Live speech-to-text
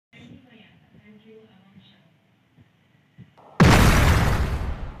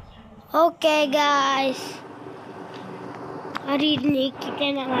Okay guys, hari ini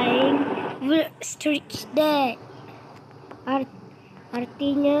kita nak main Street Dead.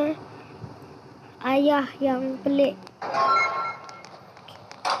 Artinya ayah yang pelik,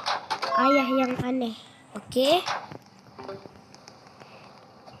 ayah yang aneh. Okay.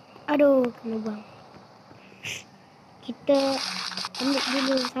 Aduh, kena buang. Kita ambil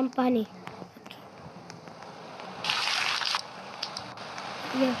dulu sampah ni. Okay.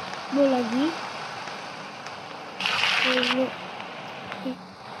 Ya, boleh lagi. Tengok.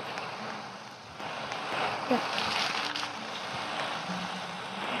 Ya.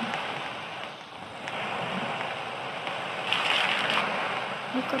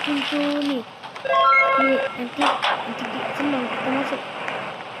 Buka pintu ni. Nanti senang kita masuk.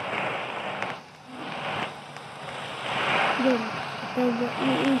 Jom kita buat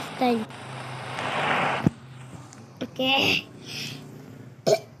ni instan. Okay.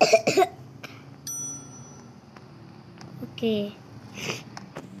 Okay.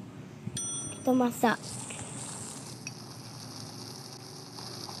 Kita masak.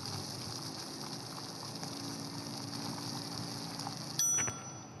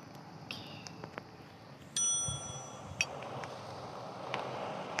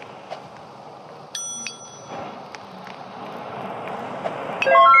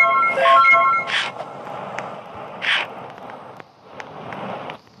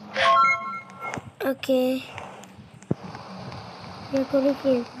 Okay. Ya, aku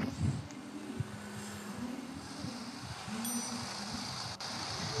refill.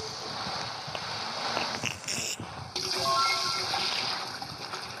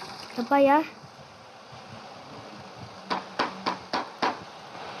 Apa ya?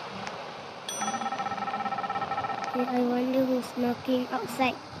 Okay, I wonder who's knocking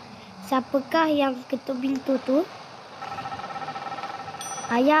outside. Siapakah yang ketuk pintu tu?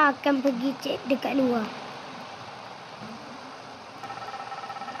 Ayah akan pergi cek dekat luar.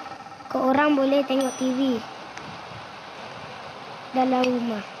 Korang boleh tengok TV dalam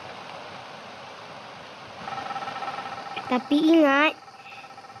rumah. Tapi ingat,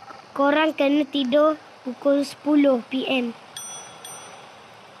 korang kena tidur pukul 10 PM.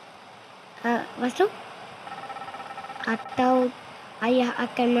 Lepas tu? Atau ayah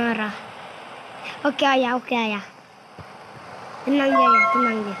akan marah. Okey ayah, okey ayah. Tenang je ayah,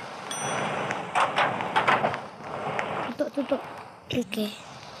 tenang je. Tutup. Okey.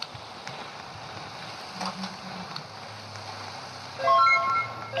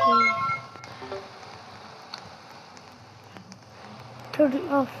 Turn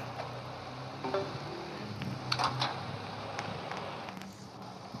off.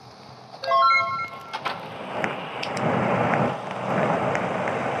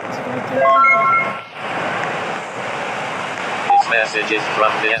 This message is from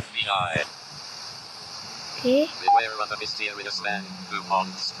the FBI. Okay. Beware of a mysterious man who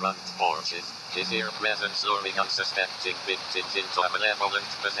haunts front porches. His here presence luring unsuspecting victims into a malevolent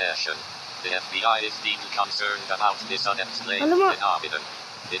possession. The FBI is deeply concerned about this unexplained phenomenon.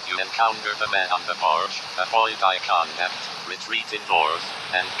 If you encounter the man on the porch, avoid eye contact, retreat indoors,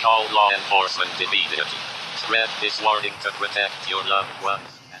 and call law enforcement immediately. Spread this warning to protect your loved ones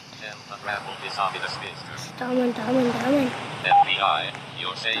and help unravel this ominous mystery. Tak aman. FBI,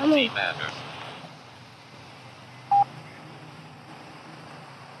 your safety matters.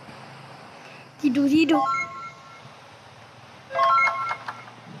 Tidur.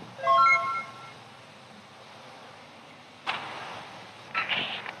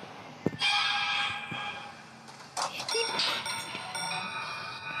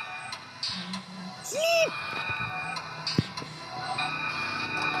 Sleep.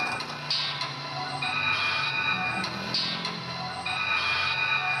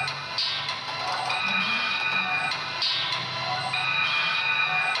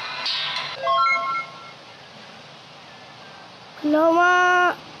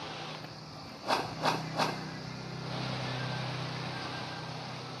 Lama.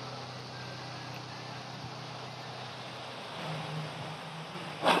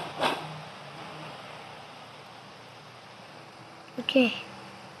 Okay.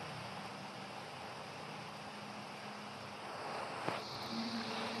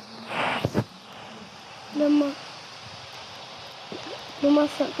 Lama. Dia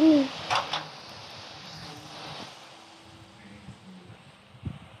masak ni.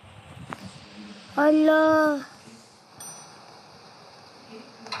 Allah.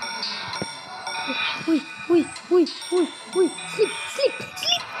 Hui. Sleep.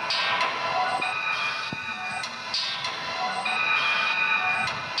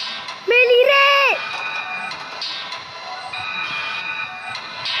 Melly Ray.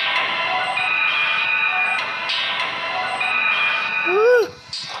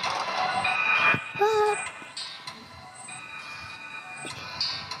 Tapi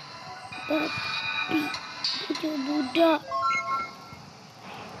budak-budak.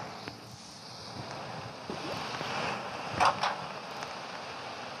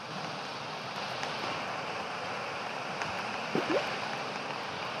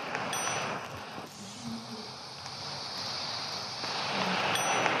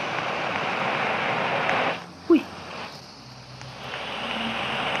 Wih.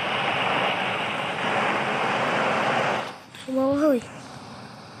 Bawah, wih.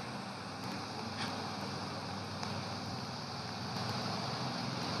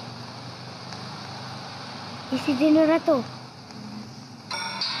 Isi generator.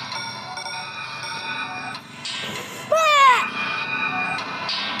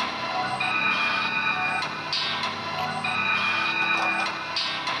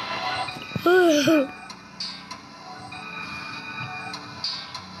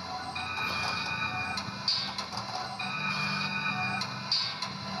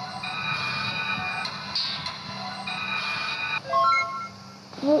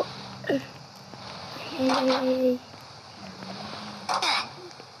 Oh.